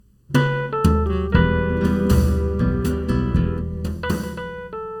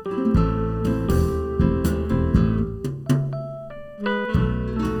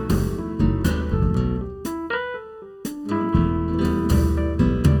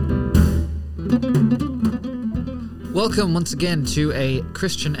Welcome once again to a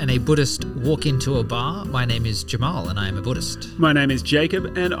Christian and a Buddhist walk into a bar. My name is Jamal and I am a Buddhist. My name is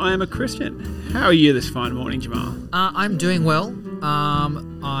Jacob and I am a Christian. How are you this fine morning, Jamal? I'm doing well.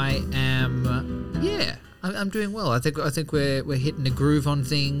 I'm doing well. I think we're hitting a groove on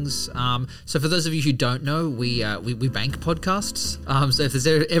things. So for those of you who don't know, we bank podcasts. So if there's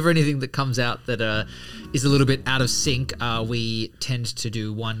ever anything that comes out that is a little bit out of sync, we tend to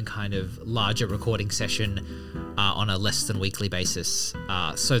do one kind of larger recording session on a less than weekly basis,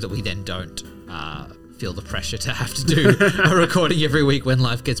 so that we then don't feel the pressure to have to do a recording every week when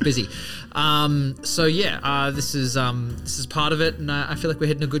life gets busy. This is part of it, and I feel like we're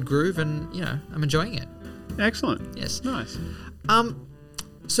hitting a good groove, and I'm enjoying it. Excellent. Yes. Nice.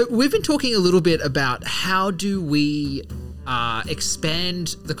 So we've been talking a little bit about how do we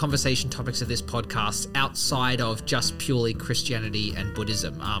expand the conversation topics of this podcast outside of just purely Christianity and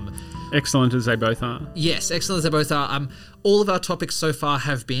Buddhism. Excellent as they both are. Yes, excellent as they both are. All of our topics so far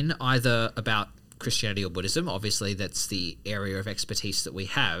have been either about Christianity or Buddhism. Obviously, that's the area of expertise that we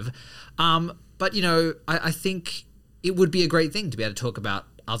have. But I think it would be a great thing to be able to talk about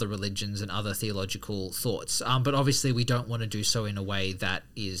other religions and other theological thoughts. But obviously we don't want to do so in a way that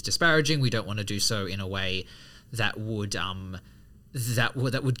is disparaging. We don't want to do so in a way that would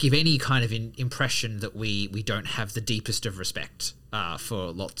give any kind of impression that we don't have the deepest of respect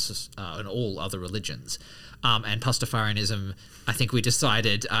for lots and all other religions. And Pastafarianism, I think we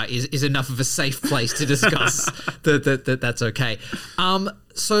decided, is enough of a safe place to discuss that's okay.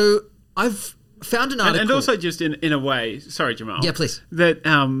 So I've found an article. And also just in a way, sorry, Jamal. Yeah, please. That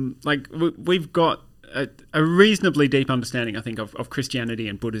we've got a reasonably deep understanding, I think, of Christianity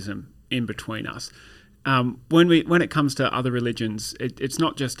and Buddhism in between us. When it comes to other religions, it's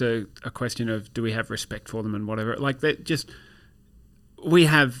not just a question of do we have respect for them and whatever. We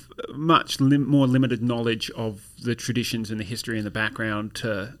have much more limited knowledge of the traditions and the history and the background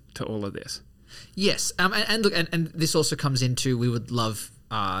to all of this. Yes, and look, and this also comes into, we would love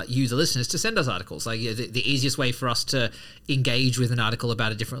you, the listeners, to send us articles. Like the easiest way for us to engage with an article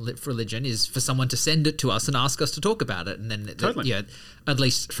about a different religion is for someone to send it to us and ask us to talk about it. And then, totally. At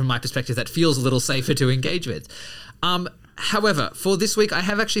least from my perspective, that feels a little safer to engage with. However, for this week, I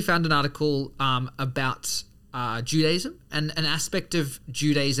have actually found an article about Judaism and an aspect of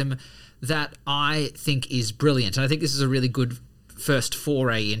Judaism that I think is brilliant. And I think this is a really good first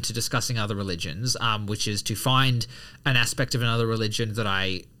foray into discussing other religions, which is to find an aspect of another religion that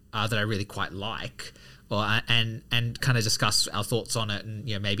I really quite like, and kind of discuss our thoughts on it, and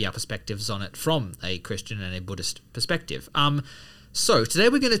maybe our perspectives on it from a Christian and a Buddhist perspective. So today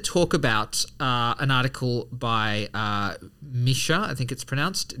we're going to talk about an article by Misha, I think it's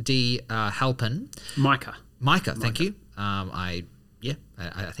pronounced, D. Halpin. Micah, thank you. I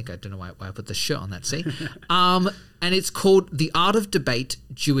think I don't know why I put the sh on that C. And it's called The Art of Debate,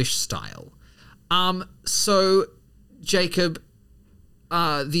 Jewish Style. So, Jacob,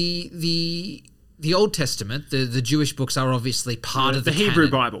 the Old Testament, the Jewish books are obviously part of the Hebrew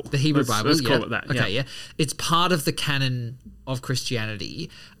canon. Bible. The Hebrew Bible. Let's call it that. Okay, yeah. It's part of the canon of Christianity.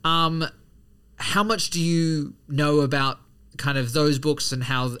 How much do you know about kind of those books and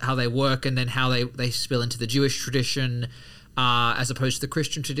how they work, and then how they spill into the Jewish tradition, as opposed to the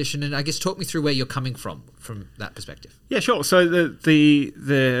Christian tradition? And I guess talk me through where you're coming from that perspective. Yeah, sure. So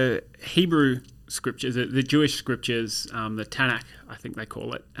the Hebrew scriptures, the Jewish scriptures, the Tanakh, I think they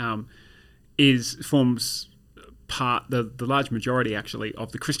call it, forms part, the large majority actually,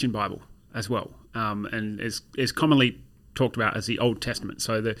 of the Christian Bible as well, and is commonly talked about as the Old Testament.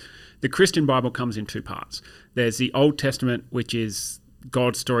 So the Christian Bible comes in two parts. There's the Old Testament, which is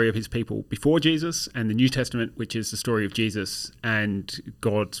God's story of his people before Jesus, and the New Testament, which is the story of Jesus and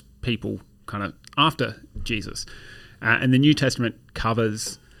God's people kind of after Jesus. And the New Testament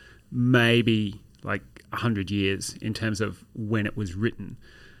covers maybe like 100 years in terms of when it was written.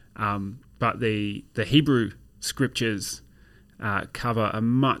 But the Hebrew scriptures cover a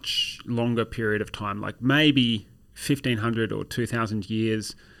much longer period of time, like maybe 1,500 or 2,000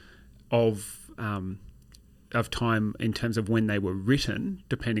 years of time in terms of when they were written,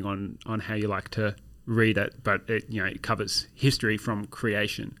 depending on how you like to read it. But it covers history from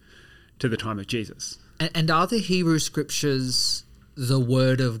creation to the time of Jesus. And are the Hebrew scriptures the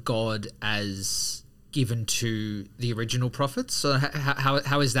word of God as given to the original prophets? So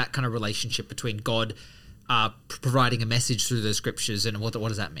how is that kind of relationship between God providing a message through those scriptures, and what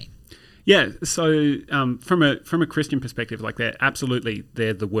does that mean? Yeah, so from a Christian perspective, like they're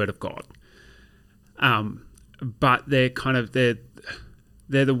the word of God. But they're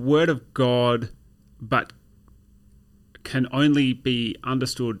the word of God, but can only be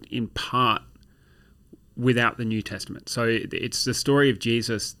understood in part without the New Testament. So it's the story of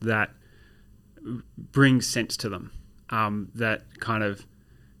Jesus that brings sense to them. That kind of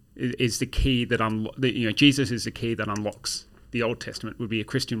is the key that Jesus is the key that unlocks the Old Testament. Would be a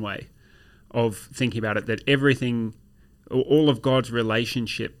Christian way of thinking about it. That everything, all of God's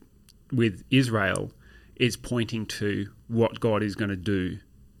relationship with Israel, is pointing to what God is going to do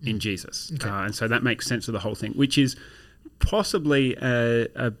in Jesus. Okay. And so that makes sense of the whole thing, which is possibly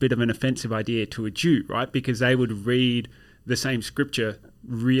a bit of an offensive idea to a Jew, right? Because they would read the same scripture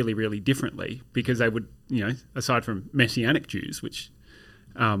really, really differently, because they would, aside from Messianic Jews, which,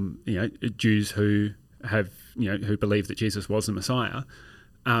 Jews who have, who believe that Jesus was the Messiah,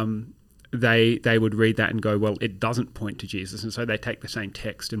 they would read that and go, well, it doesn't point to Jesus. And so they take the same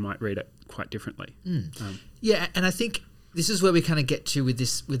text and might read it quite differently. Yeah, and I think this is where we kind of get to with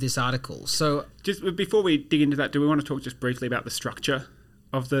this article. So just before we dig into that, do we want to talk just briefly about the structure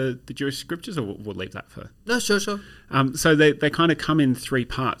of the Jewish scriptures, or we'll leave that for... No, sure. So they kind of come in three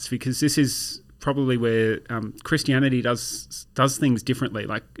parts, because this is probably where Christianity does things differently.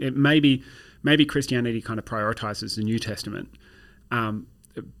 Like maybe Christianity kind of prioritizes the New Testament,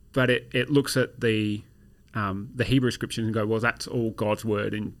 but it looks at the Hebrew scriptures and go, well, that's all God's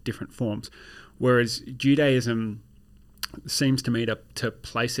word in different forms. Whereas Judaism seems to me to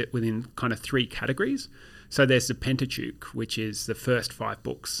place it within kind of three categories. So there's the Pentateuch, which is the first 5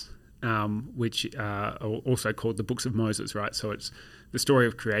 books, which are also called the books of Moses, right? So it's the story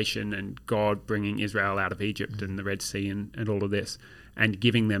of creation and God bringing Israel out of Egypt and the Red Sea and all of this, and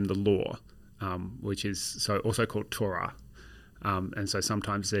giving them the law, which is also called Torah. And so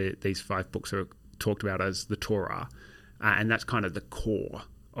sometimes these 5 books are talked about as the Torah, and that's kind of the core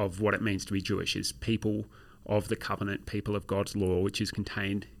of what it means to be Jewish, is people of the covenant, people of God's law, which is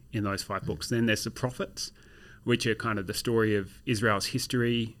contained in those 5 books. Then there's the prophets, which are kind of the story of Israel's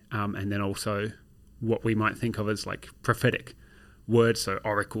history, and then also what we might think of as like prophetic words, so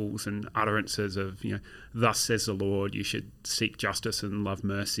oracles and utterances of, thus says the Lord, you should seek justice and love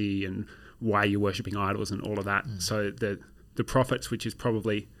mercy, and why you're worshipping idols and all of that. So the prophets, which is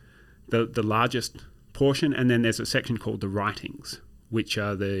probably the largest portion, and then there's a section called the writings, which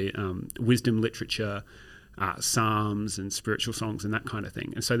are the wisdom literature, psalms and spiritual songs and that kind of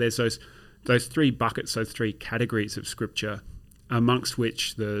thing. And so there's those 3 buckets, those 3 categories of scripture, amongst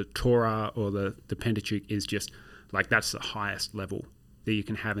which the Torah or the Pentateuch is just like, that's the highest level that you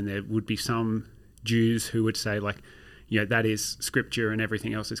can have. And there would be some Jews who would say, like, that is scripture and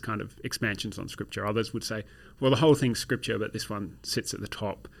everything else is kind of expansions on scripture. Others would say, well, the whole thing's scripture, but this one sits at the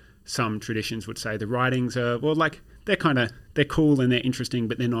top. Some traditions would say the writings are, well, like, they're cool and they're interesting,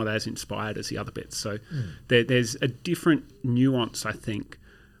 but they're not as inspired as the other bits. So there's a different nuance, I think,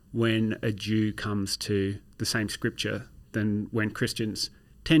 when a Jew comes to the same scripture than when Christians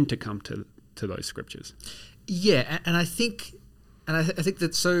tend to come to those scriptures. Yeah, and I think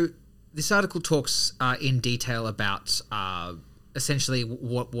that, so this article talks in detail about essentially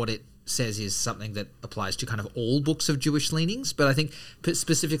what it says is something that applies to kind of all books of Jewish leanings, but I think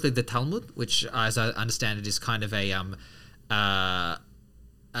specifically the Talmud, which, as I understand it, is kind of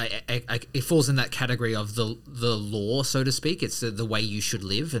it falls in that category of the law, so to speak. It's the way you should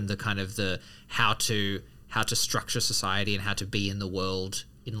live, and the kind of the how to structure society and how to be in the world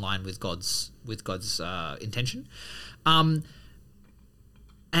in line with God's intention.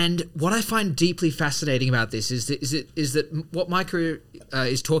 And what I find deeply fascinating about this is that what Micah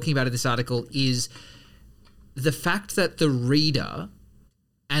is talking about in this article is the fact that the reader,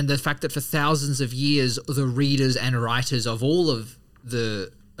 and the fact that for thousands of years the readers and writers of all of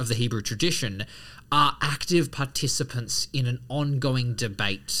the Hebrew tradition are active participants in an ongoing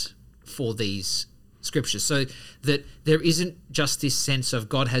debate for these scriptures, so that there isn't just this sense of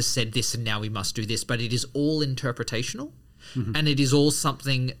God has said this and now we must do this, but it is all interpretational. Mm-hmm. And it is all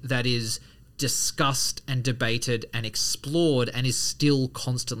something that is discussed and debated and explored and is still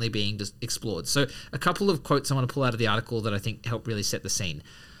constantly being explored. So a couple of quotes I want to pull out of the article that I think help really set the scene.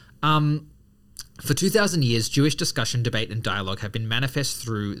 For 2,000 years, Jewish discussion, debate and dialogue have been manifest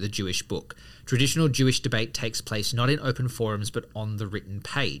through the Jewish book. Traditional Jewish debate takes place not in open forums but on the written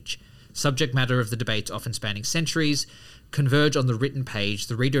page. Subject matter of the debates, often spanning centuries, converge on the written page.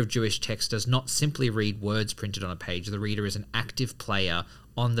 The reader of Jewish text does not simply read words printed on a page. The reader is an active player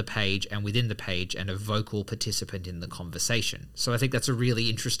on the page and within the page, and a vocal participant in the conversation. So I think that's a really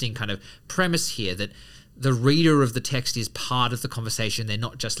interesting kind of premise here, that the reader of the text is part of the conversation. They're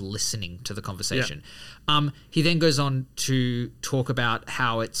not just listening to the conversation. Yeah. He then goes on to talk about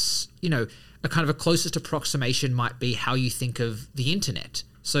how it's, a kind of a closest approximation might be how you think of the internet.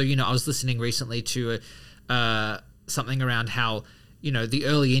 So, I was listening recently to something around how the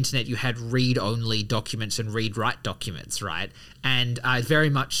early internet, you had read-only documents and read-write documents, right? And very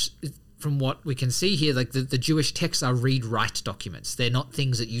much from what we can see here, like the Jewish texts are read-write documents. They're not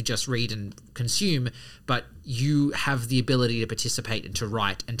things that you just read and consume, but you have the ability to participate and to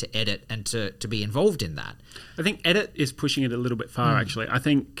write and to edit and to be involved in that. I think edit is pushing it a little bit far, actually. I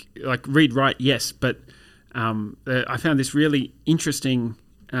think like read-write, yes, but I found this really interesting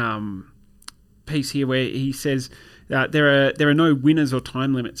piece here where he says there are no winners or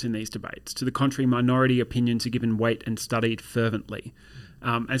time limits in these debates. To the contrary, minority opinions are given weight and studied fervently.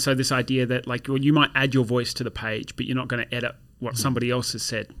 And so this idea that like, well, you might add your voice to the page, but you're not going to edit what somebody else has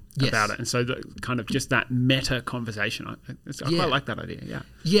said about it. And so the, kind of just that meta conversation, I quite like that idea. Yeah.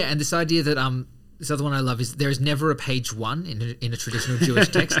 Yeah. And this idea that, this other one I love is there is never a page 1 in a traditional Jewish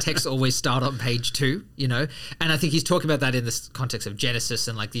text. Texts always start on page 2, and I think he's talking about that in this context of Genesis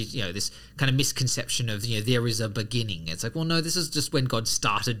and like this kind of misconception of, there is a beginning. It's like, well, no, this is just when God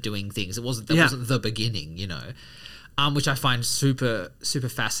started doing things. It wasn't the beginning, which I find super, super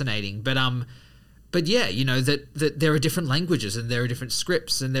fascinating. But yeah, that there are different languages and there are different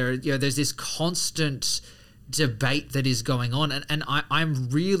scripts and there's this constant debate that is going on, and I'm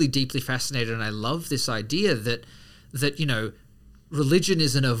really deeply fascinated, and I love this idea that religion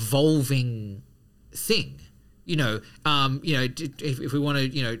is an evolving thing. If we want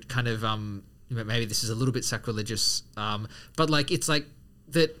to kind of maybe this is a little bit sacrilegious, but like it's like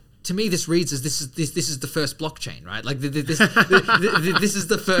that. To me, this reads as this is the first blockchain, right? Like this is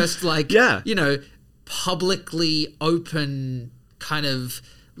the first publicly open kind of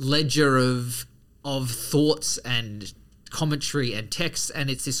ledger of thoughts and commentary and text, and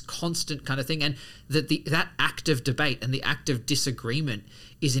it's this constant kind of thing, and that act of debate and the act of disagreement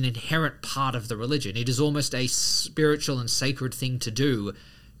is an inherent part of the religion. It is almost a spiritual and sacred thing to do,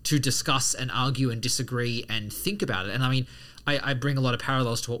 to discuss and argue and disagree and think about it. And I mean, I bring a lot of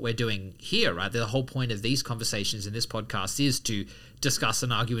parallels to what we're doing here, right? The whole point of these conversations in this podcast is to discuss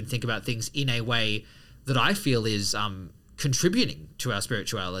and argue and think about things in a way that I feel is contributing to our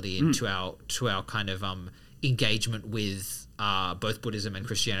spirituality and to our kind of engagement with both Buddhism and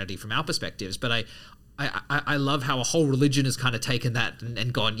Christianity from our perspectives. But I love how a whole religion has kind of taken that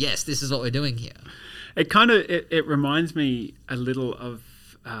and gone, yes, this is what we're doing here. It kind of it reminds me a little of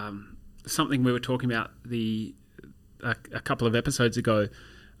something we were talking about a couple of episodes ago.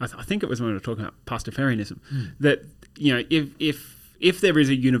 I think it was when we were talking about Pastafarianism. That if there is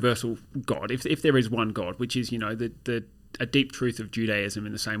a universal God, if there is one God, which is a deep truth of Judaism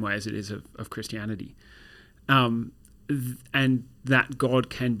in the same way as it is of Christianity, and that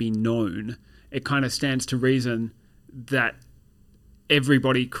God can be known, it kind of stands to reason that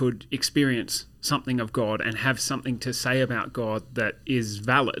everybody could experience something of God and have something to say about God that is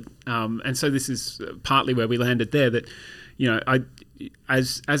valid. And so this is partly where we landed there, that,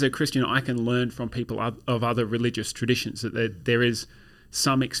 as a Christian, I can learn from people of other religious traditions that there is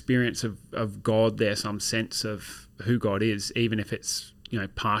some experience of God there, some sense of who God is, even if it's,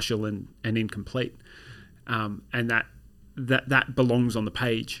 partial and incomplete. And that belongs on the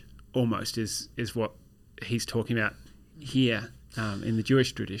page almost is what he's talking about here in the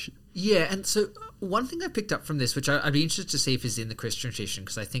Jewish tradition. Yeah, and so one thing I picked up from this, which I'd be interested to see if is in the Christian tradition,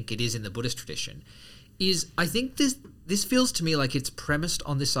 because I think it is in the Buddhist tradition, is I think this feels to me like it's premised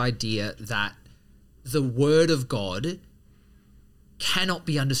on this idea that the word of God cannot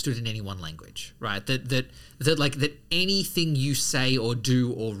be understood in any one language, right? That anything you say or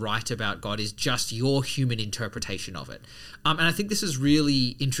do or write about God is just your human interpretation of it. And I think this is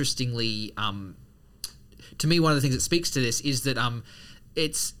really interestingly, to me, one of the things that speaks to this is that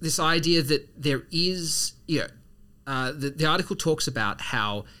it's this idea that there is, the article talks about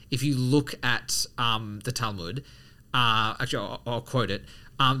how if you look at the Talmud, actually I'll quote it,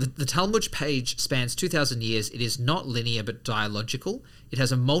 the Talmud page spans 2,000 years. It is not linear but dialogical. It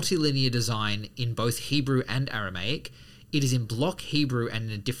has a multilinear design in both Hebrew and Aramaic. It is in block Hebrew and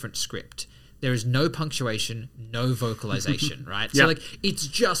in a different script. There is no punctuation, no vocalization, right? So it's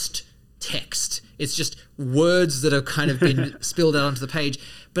just text. It's just words that have kind of been spilled out onto the page.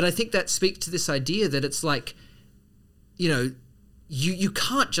 But I think that speaks to this idea that it's like, you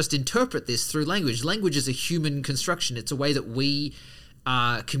can't just interpret this through language. Language is a human construction. It's a way that we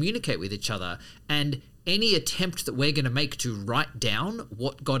communicate with each other. And any attempt that we're going to make to write down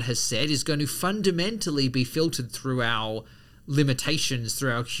what God has said is going to fundamentally be filtered through our limitations,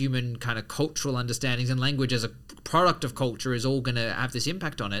 through our human kind of cultural understandings, and language as a product of culture is all going to have this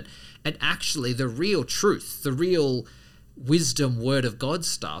impact on it. And actually the real truth, the real wisdom, word of God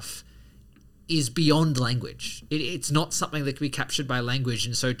stuff is beyond language. It's not something that can be captured by language.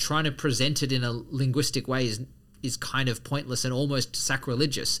 And so trying to present it in a linguistic way is is kind of pointless and almost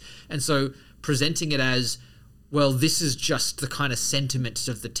sacrilegious. And so presenting it as, well, this is just the kind of sentiments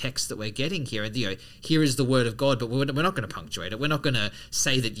of the text that we're getting here, and here is the word of God, but we're not going to punctuate it. We're not going to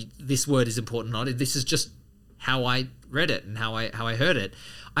say that this word is important or not. This is just how I read it and how I heard it.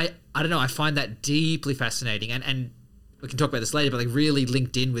 I don't know. I find that deeply fascinating, and we can talk about this later, but like really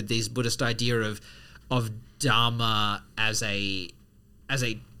linked in with this Buddhist idea of dharma as a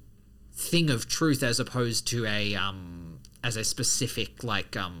thing of truth, as opposed to as a specific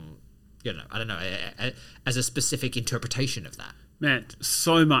as a specific interpretation of that. Man,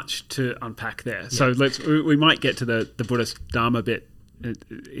 so much to unpack there. Yeah. So we might get to the Buddhist Dharma bit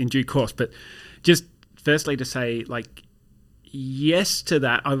in due course, but just firstly to say, like, yes to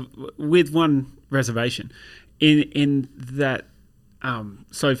that, with one reservation, in that.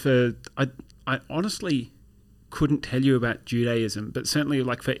 I honestly couldn't tell you about Judaism, but certainly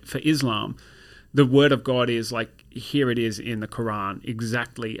like for Islam, the word of God is like, here it is in the Quran,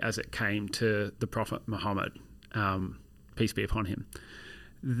 exactly as it came to the Prophet Muhammad, peace be upon him.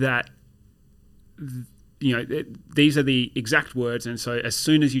 That, these are the exact words, and so as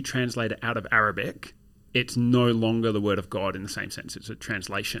soon as you translate it out of Arabic, it's no longer the word of God in the same sense. It's a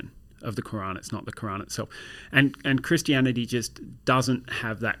translation of the Quran. It's not the Quran itself. And Christianity just doesn't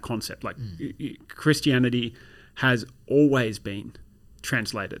have that concept. Like Christianity has always been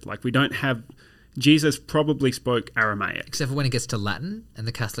translated. Like we don't have... Jesus probably spoke Aramaic. Except for when it gets to Latin, and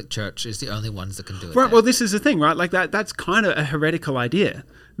the Catholic Church is the only ones that can do it. Right, well, this is the thing, right? Like that's kind of a heretical idea,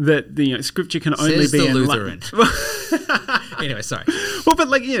 that Scripture can only be in Lutheran. Latin. Anyway, sorry. Well, but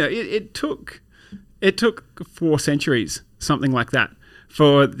it took 4 centuries, something like that,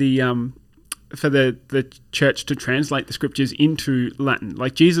 for the church to translate the Scriptures into Latin.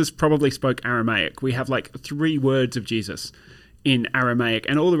 Like Jesus probably spoke Aramaic. We have like 3 words of Jesus in Aramaic,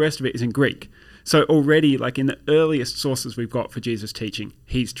 and all the rest of it is in Greek. So already, like in the earliest sources we've got for Jesus' teaching,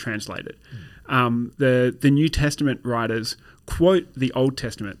 he's translated. The New Testament writers quote the Old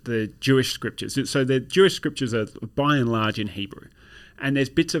Testament, the Jewish scriptures. So the Jewish scriptures are by and large in Hebrew. And there's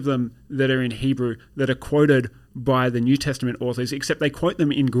bits of them that are in Hebrew that are quoted by the New Testament authors, except they quote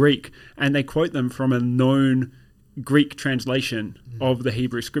them in Greek, and they quote them from a known Greek translation of the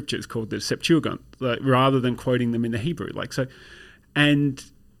Hebrew scriptures called the Septuagint, rather than quoting them in the Hebrew. Like so, and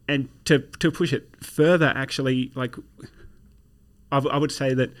to push it further, actually, like I would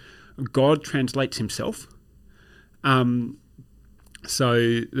say that God translates himself.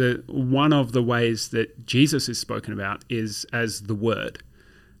 So one of the ways that Jesus is spoken about is as the Word,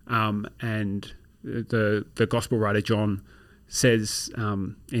 and the Gospel writer John says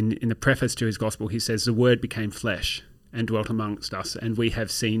in the preface to his Gospel, he says, "The Word became flesh and dwelt amongst us, and we have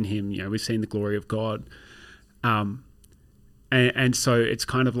seen him." We've seen the glory of God. And so it's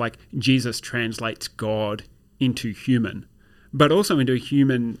kind of like Jesus translates God into human, but also into a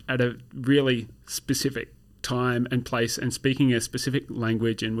human at a really specific time and place, and speaking a specific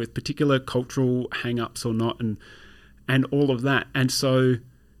language, and with particular cultural hang-ups or not, and all of that. And so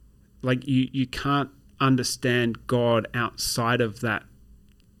like you can't understand God outside of that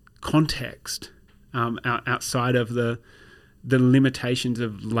context, outside of the limitations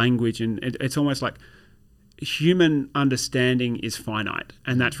of language. And it's almost like human understanding is finite,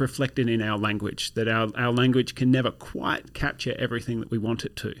 and that's reflected in our language, that our language can never quite capture everything that we want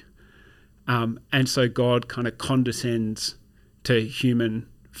it to. And so God kind of condescends to human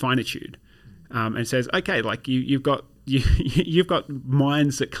finitude, and says, okay, like you've got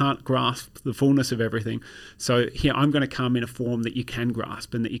minds that can't grasp the fullness of everything. So here, I'm going to come in a form that you can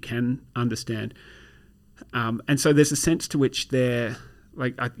grasp and that you can understand. And so there's a sense to which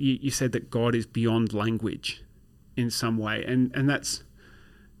you said that God is beyond language in some way. And that's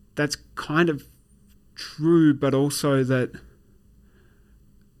kind of true, but also that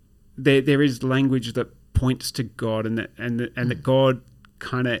there is language that points to God, and that God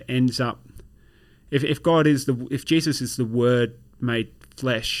kind of ends up, if Jesus is the Word made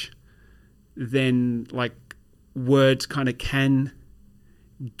flesh, then like words kind of can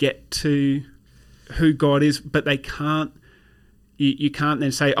get to who God is, but they can't. You can't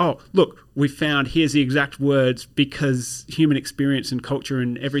then say, oh, look, here's the exact words, because human experience and culture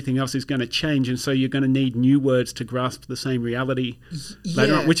and everything else is going to change, and so you're going to need new words to grasp the same reality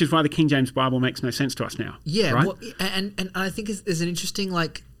later on, which is why the King James Bible makes no sense to us now. Yeah, right? Well, and I think there's an interesting,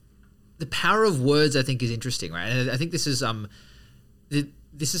 like, the power of words, I think, is interesting, right? And I think this is something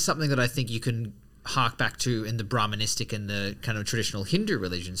that I think you can hark back to in the Brahmanistic and the kind of traditional Hindu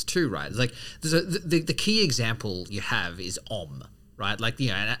religions too, right? It's like the key example you have is Om, right? Like,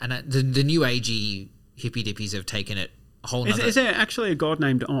 and the new agey hippie dippies have taken it a whole Is, nother... is there actually a god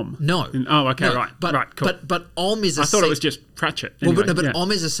named Om? No. Oh, okay, No, right. But, right, cool. But Om is a... I thought it was just Pratchett. Well, Anyway, but yeah.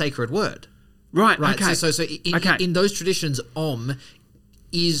 Om is a sacred word. Right, Right. okay. So in those traditions, Om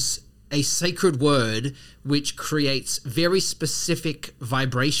is a sacred word which creates very specific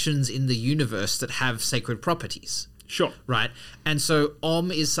vibrations in the universe that have sacred properties. Sure. Right. And so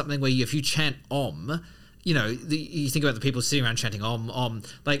Om is something where if you chant Om, you know, you think about the people sitting around chanting Om, Om.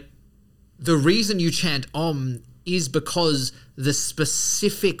 Like, the reason you chant Om is because the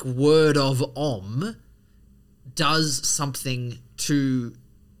specific word of Om does something to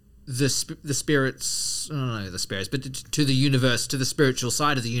the spirits, I don't know the spirits, but to the universe, to the spiritual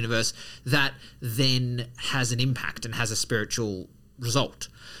side of the universe, that then has an impact and has a spiritual result.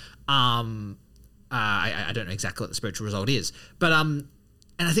 I don't know exactly what the spiritual result is, but and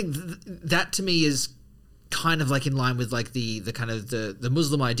I think that to me is kind of like in line with like the kind of the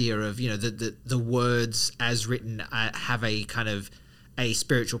Muslim idea of, you know, the words as written have a kind of a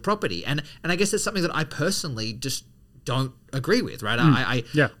spiritual property, and I guess it's something that I personally just don't agree with, right?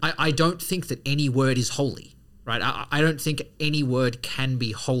 I don't think that any word is holy, right? I don't think any word can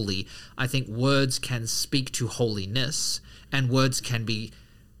be holy. I think words can speak to holiness, and words can be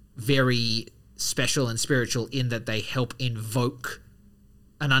very special and spiritual in that they help invoke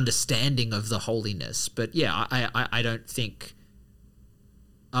an understanding of the holiness. But yeah, I don't think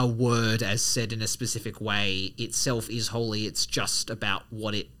a word as said in a specific way itself is holy. It's just about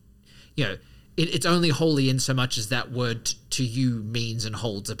what it, you know, it's only holy in so much as that word to you means and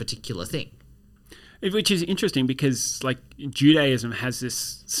holds a particular thing. Which is interesting because, like, Judaism has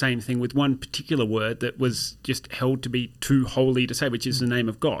this same thing with one particular word that was just held to be too holy to say, which is the name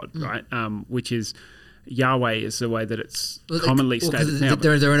of God, right? Which is Yahweh is the way that it's commonly stated now.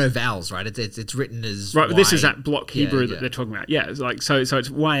 There are no vowels, right? It's written as right. But this is that Y. block Hebrew that they're talking about. Yeah, it's like so it's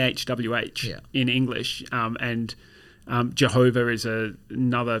YHWH in English, and Jehovah is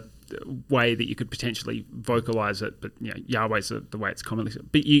another way that you could potentially vocalize it. But you know, Yahweh's the way it's commonly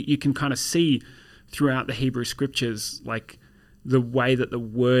said. But you can kind of see throughout the Hebrew scriptures, like the way that the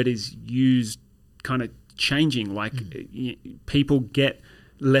word is used kind of changing. Like people get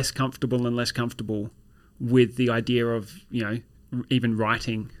less comfortable and less comfortable with the idea of, you know, even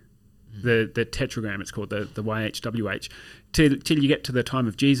writing the tetragram, it's called the YHWH, till you get to the time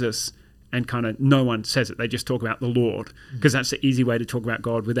of Jesus and kind of no one says it. They just talk about the Lord, because that's the easy way to talk about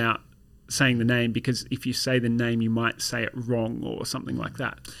God without saying the name, because if you say the name, you might say it wrong or something like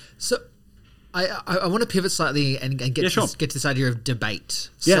that. So I want to pivot slightly and get to this idea of debate.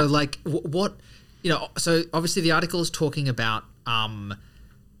 Yeah. So like what, you know, so obviously the article is talking about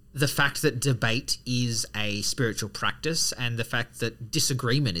the fact that debate is a spiritual practice and the fact that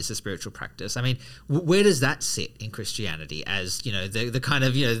disagreement is a spiritual practice. I mean, where does that sit in Christianity as, you know, the kind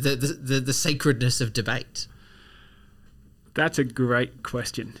of, you know, the sacredness of debate? That's a great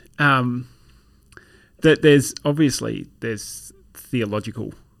question. That there's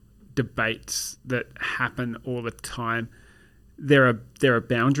theological debates that happen all the time. There are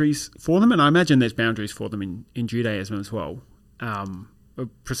boundaries for them, and I imagine there's boundaries for them in Judaism as well.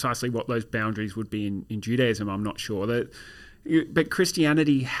 Precisely what those boundaries would be in Judaism, I'm not sure. But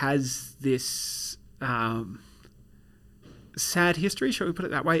Christianity has this sad history, shall we put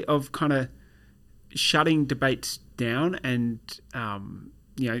it that way, of kind of shutting debates down, and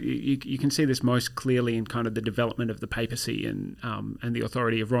you know, you can see this most clearly in kind of the development of the papacy and the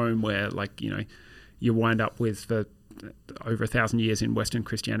authority of Rome, where, like, you know, you wind up with for over 1,000 years in Western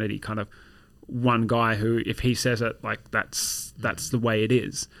Christianity, kind of one guy who, if he says it, like that's the way it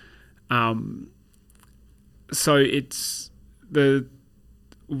is. So it's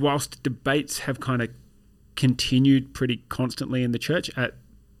whilst debates have kind of continued pretty constantly in the church at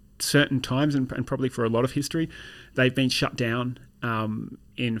certain times and probably for a lot of history, they've been shut down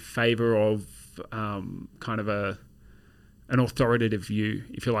in favor of kind of an authoritative view,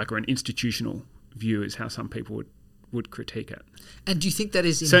 if you like, or an institutional view is how some people would critique it. And do you think that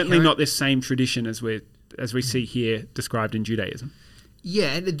is certainly not this same tradition as we see here described in Judaism?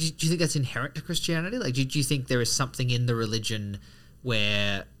 Yeah, and do you think that's inherent to Christianity? Like, do you think there is something in the religion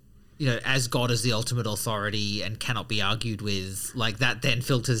where, you know, as God is the ultimate authority and cannot be argued with, like that then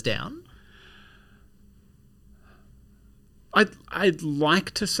filters down? I'd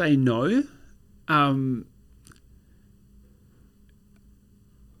like to say no,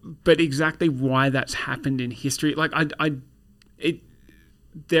 but exactly why that's happened in history, like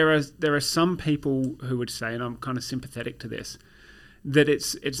there are some people who would say, and I'm kind of sympathetic to this, that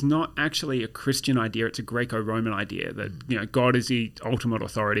it's not actually a Christian idea; it's a Greco-Roman idea that, you know, God is the ultimate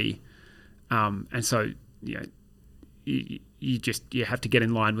authority, and so, you know, you have to get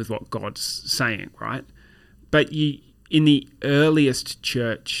in line with what God's saying, right? But you in the earliest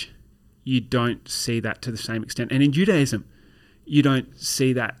church, you don't see that to the same extent. And in Judaism, you don't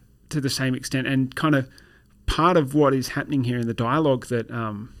see that to the same extent. And kind of part of what is happening here in the dialogue that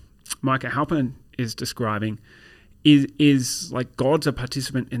Micah Halpern is describing is like God's a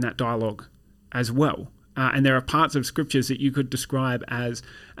participant in that dialogue as well. And there are parts of scriptures that you could describe as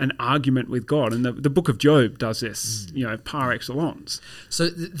an argument with God. And the book of Job does this, par excellence. So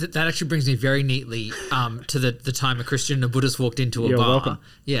that actually brings me very neatly to the time a Christian and a Buddhist walked into a You're bar. welcome.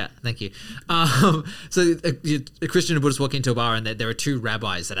 Yeah, thank you. So a Christian and a Buddhist walk into a bar, and there are two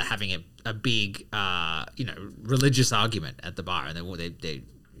rabbis that are having a big, religious argument at the bar. And they're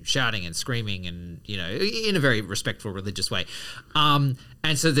shouting and screaming and, in a very respectful religious way. And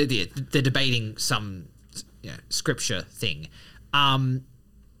so they're debating some scripture thing. And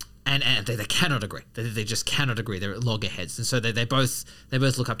they cannot agree. They just cannot agree. They're at loggerheads. And so they both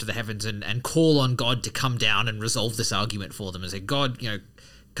look up to the heavens and call on God to come down and resolve this argument for them and say, God,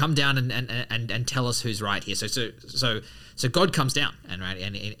 come down and tell us who's right here. So God comes down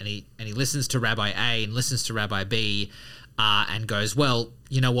and he listens to Rabbi A and listens to Rabbi B and goes, well,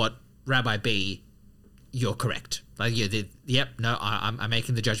 you know what, Rabbi B, you're correct. Like, I'm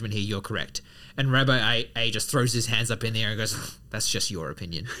making the judgment here. You're correct. And Rabbi A just throws his hands up in the air and goes, that's just your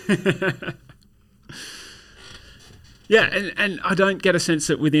opinion. Yeah, and I don't get a sense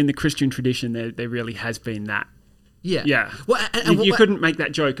that within the Christian tradition there really has been that. Yeah. Yeah. Well, you couldn't make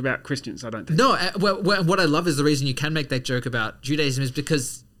that joke about Christians, I don't think. No, what I love is the reason you can make that joke about Judaism is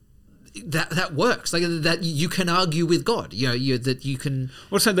because that works. Like, that you can argue with God. That you can...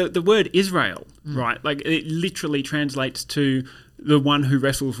 Also, the word Israel, right? Like, it literally translates to the one who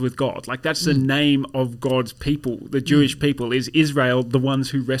wrestles with God. Like, that's the name of God's people. The Jewish people is Israel, the ones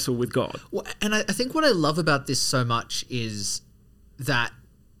who wrestle with God. Well, and I think what I love about this so much is that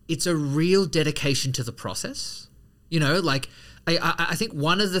it's a real dedication to the process. I think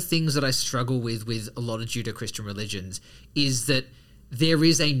one of the things that I struggle with a lot of Judeo-Christian religions is that there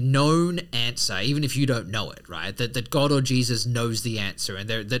is a known answer, even if you don't know it, right? That God or Jesus knows the answer, and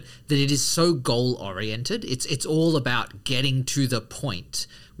that it is so goal-oriented. It's all about getting to the point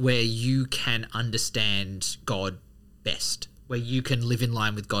where you can understand God best, where you can live in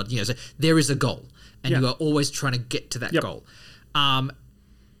line with God. So there is a goal, and you are always trying to get to that goal. And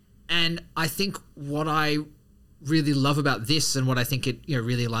I think what I really love about this, and what I think it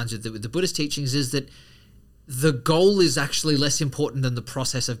really aligns with the Buddhist teachings, is that the goal is actually less important than the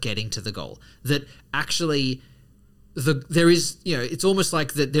process of getting to the goal. That actually there is, it's almost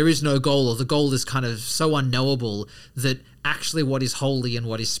like that there is no goal, or the goal is kind of so unknowable that actually what is holy and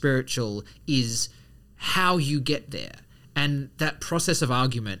what is spiritual is how you get there. And that process of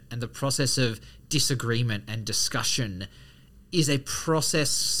argument and the process of disagreement and discussion is a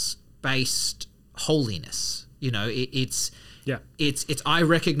process-based holiness. It's I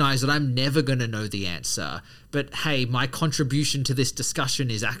recognize that I'm never going to know the answer, but hey, my contribution to this discussion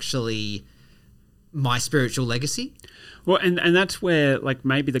is actually my spiritual legacy. Well, and that's where, like,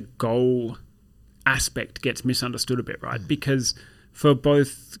 maybe the goal aspect gets misunderstood a bit, right? Because for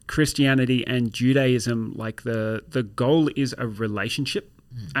both Christianity and Judaism, like, the goal is a relationship,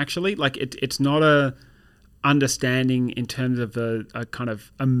 actually. Like, it's not a understanding in terms of a kind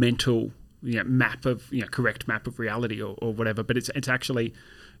of a mental map of correct map of reality or whatever, but it's actually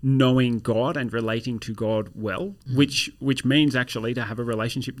knowing God and relating to God well, which means actually to have a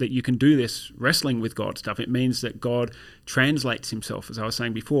relationship that you can do this wrestling with God stuff. It means that God translates himself, as I was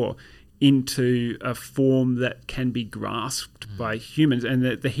saying before, into a form that can be grasped by humans. And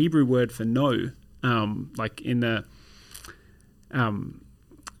the Hebrew word for know, like in the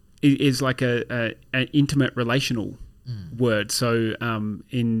is like an intimate relational word. So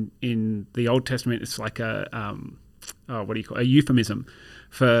in the Old Testament, it's like a euphemism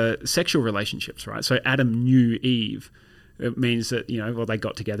for sexual relationships, right? So Adam knew Eve. It means that they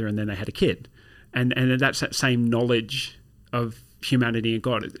got together and then they had a kid, and that's that same knowledge of humanity and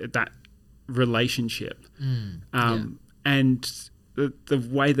God, that relationship. And the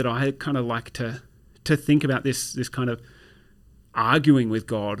way that I kind of like to think about this kind of arguing with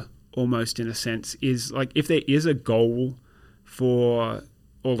God, almost in a sense, is like, if there is a goal for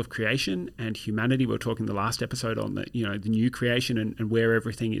all of creation and humanity, we were talking the last episode on the new creation and where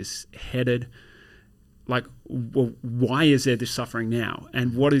everything is headed. Like, well, why is there this suffering now,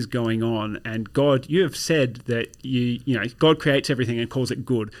 and what is going on? And God, you have said that God creates everything and calls it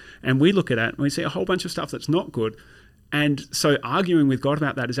good, and we look at it and we see a whole bunch of stuff that's not good. And so arguing with God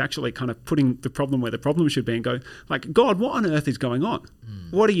about that is actually kind of putting the problem where the problem should be, and go, like, God, what on earth is going on?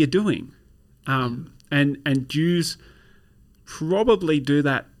 What are you doing? And Jews probably do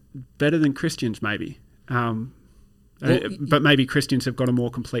that better than Christians, maybe. But maybe Christians have got a more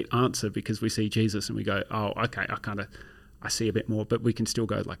complete answer because we see Jesus and we go, oh, okay, I see a bit more, but we can still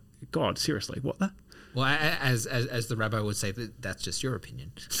go like, God, seriously, what the? Well, as the rabbi would say, that's just your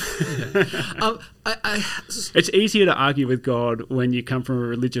opinion. It's easier to argue with God when you come from a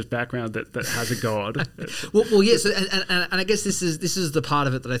religious background that has a God. well, yes, and I guess this is the part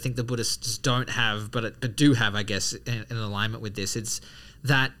of it that I think the Buddhists don't have, but do have, I guess, in alignment with this. It's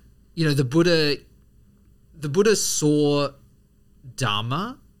that, you know, the Buddha saw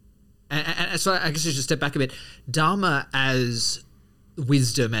Dharma, and so I guess I should step back a bit. Dharma as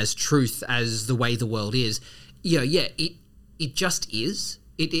wisdom, as truth, as the way the world is. It just is.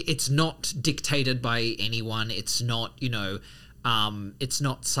 It's not dictated by anyone. It's not, it's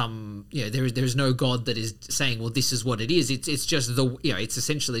not some, there's no God that is saying, well, this is what it is. It's just it's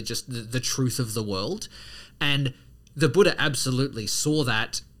essentially just the truth of the world. And the Buddha absolutely saw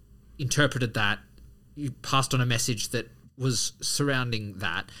that, interpreted that, passed on a message that was surrounding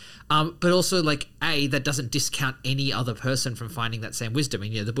that, but also that doesn't discount any other person from finding that same wisdom.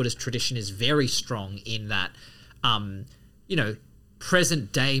 And the Buddhist tradition is very strong in that,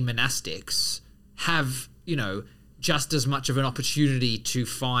 present day monastics have just as much of an opportunity to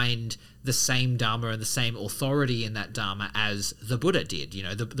find the same Dharma and the same authority in that Dharma as the Buddha did.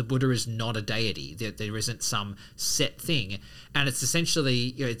 The Buddha is not a deity. There isn't some set thing. And it's essentially,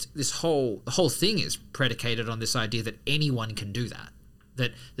 it's the whole thing is predicated on this idea that anyone can do that.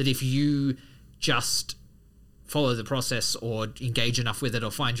 That if you just follow the process or engage enough with it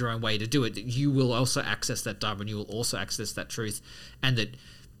or find your own way to do it, that you will also access that Dharma and you will also access that truth. And that,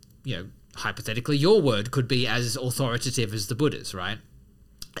 hypothetically, your word could be as authoritative as the Buddha's, right?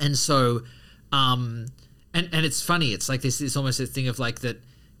 And so, and it's funny. It's like this is almost a thing of that.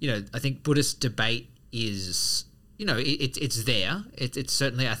 I think Buddhist debate is, it's there. It's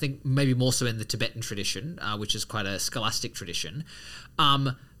certainly, I think, maybe more so in the Tibetan tradition, which is quite a scholastic tradition.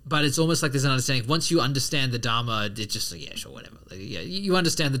 But it's almost like there's an understanding. Once you understand the Dharma, it's just sure, whatever. You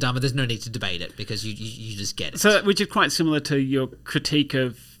understand the Dharma. There's no need to debate it because you just get it. So, which is quite similar to your critique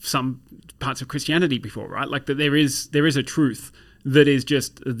of some parts of Christianity before, right? Like that there is a truth that is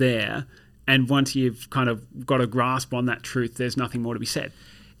just there, and once you've kind of got a grasp on that truth, there's nothing more to be said.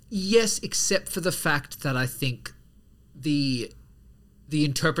 Yes, except for the fact that I think the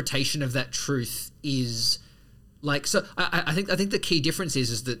interpretation of that truth is I think the key difference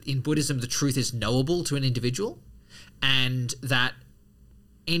is that in Buddhism the truth is knowable to an individual, and that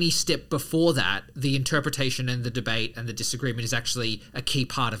any step before that, the interpretation and the debate and the disagreement is actually a key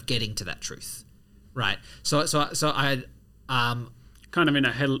part of getting to that truth, right? So I kind of in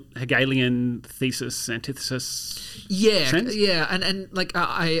a Hegelian thesis antithesis sense? And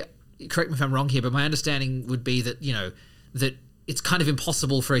I correct me if I'm wrong here, but my understanding would be that that it's kind of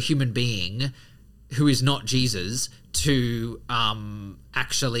impossible for a human being who is not Jesus to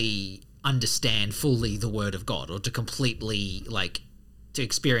actually understand fully the word of God, or to completely to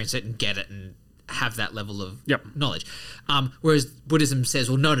experience it and get it and have that level of knowledge. Whereas Buddhism says,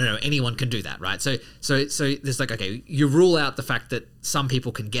 well, no, anyone can do that, right? So there's okay, you rule out the fact that some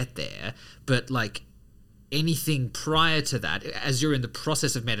people can get there, but anything prior to that, as you're in the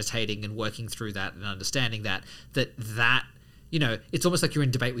process of meditating and working through that and understanding that it's almost like you're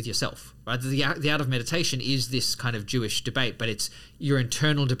in debate with yourself, right? The art of meditation is this kind of Jewish debate, but it's your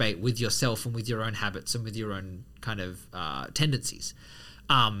internal debate with yourself and with your own habits and with your own kind of tendencies.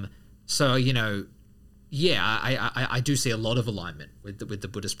 I do see a lot of alignment with the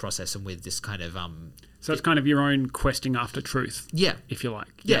Buddhist process and with this kind of so it's kind of your own questing after truth, if you like.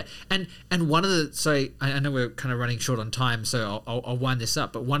 And one of the I know we're kind of running short on time, so I'll wind this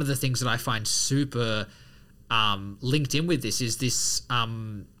up, but one of the things that I find super linked in with this is this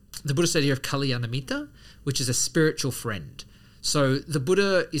the Buddhist idea of Kalyanamitta, which is a spiritual friend. So the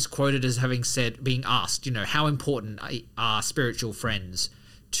Buddha is quoted as having said, being asked, how important are spiritual friends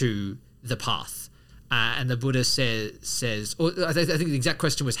to the path? And the Buddha says, or I think the exact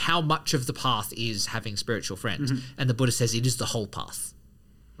question was, how much of the path is having spiritual friends? Mm-hmm. And the Buddha says it is the whole path,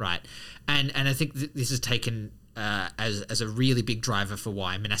 right? And I think this is taken as a really big driver for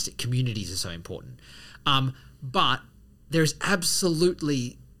why monastic communities are so important. But there's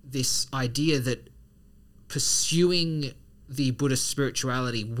absolutely this idea that pursuing the Buddhist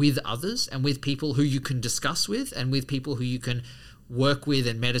spirituality with others and with people who you can discuss with and with people who you can work with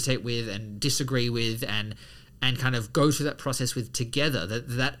and meditate with and disagree with and kind of go through that process with together,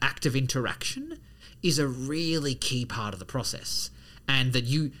 that act of interaction is a really key part of the process. And that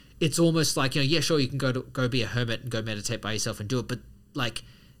it's almost like, sure, you can go be a hermit and go meditate by yourself and do it, but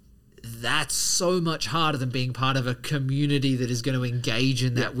that's so much harder than being part of a community that is going to engage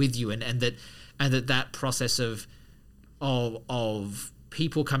in that with you, and that process of of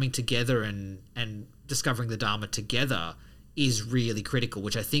people coming together and discovering the Dharma together is really critical,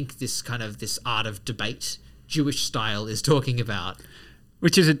 which I think this art of debate, Jewish style, is talking about.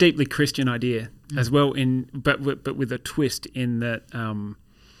 Which is a deeply Christian idea as well, but with a twist in that,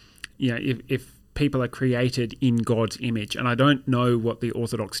 if people are created in God's image, and I don't know what the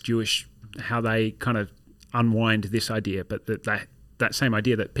Orthodox Jewish, how they kind of unwind this idea, but that same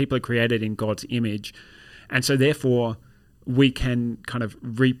idea that people are created in God's image, and so therefore we can kind of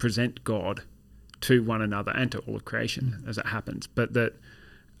represent God to one another and to all of creation as it happens, but that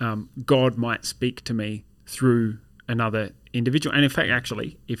God might speak to me through another individual. And in fact,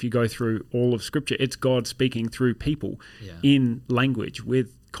 actually, if you go through all of Scripture, it's God speaking through people in language with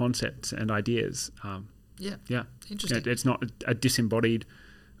concepts and ideas. Interesting. It's not a disembodied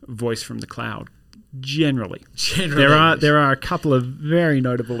voice from the cloud. Generally. There are a couple of very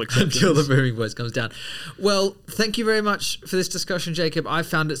notable exceptions. Until the booming voice comes down. Well, thank you very much for this discussion, Jacob. I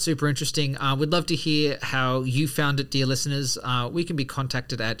found it super interesting. We'd love to hear how you found it, dear listeners. We can be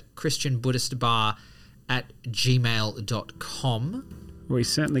contacted at christianbuddhistbar@gmail.com. We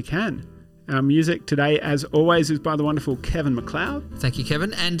certainly can. Our music today, as always, is by the wonderful Kevin MacLeod. Thank you,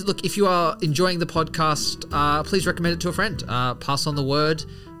 Kevin. And look, if you are enjoying the podcast, please recommend it to a friend. Pass on the word,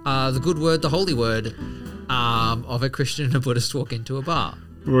 the good word, the holy word of a Christian and a Buddhist walk into a bar.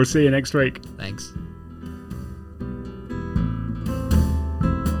 We'll see you next week. Thanks.